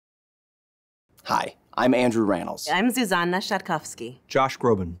Hi, I'm Andrew Rannells. I'm Zuzanna Shatkovsky. Josh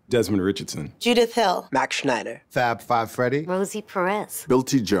Groban. Desmond Richardson. Judith Hill. Max Schneider. Fab Five Freddy. Rosie Perez. Bill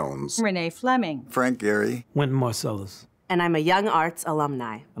T. Jones. Renée Fleming. Frank Gehry. Wynton Marsalis. And I'm a YoungArts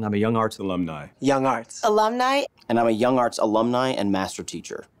alumni. And I'm a YoungArts alumni. YoungArts alumni. And I'm a YoungArts alumni and master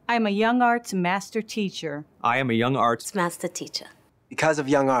teacher. I'm a YoungArts master teacher. I am a YoungArts master teacher. Because of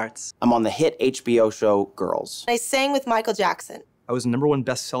YoungArts. I'm on the hit HBO show Girls. I sang with Michael Jackson. I was the #1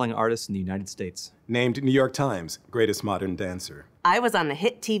 best-selling artist in the United States. Named New York Times Greatest Modern Dancer. I was on the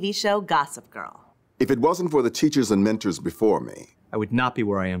hit TV show Gossip Girl. If it wasn't for the teachers and mentors before me, I would not be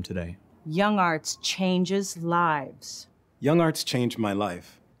where I am today. YoungArts changes lives. YoungArts changed my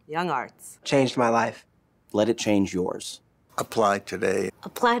life. YoungArts Changed my life. Let it change yours. apply today.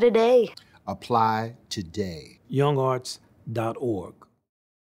 Apply today. Apply today. YoungArts.org.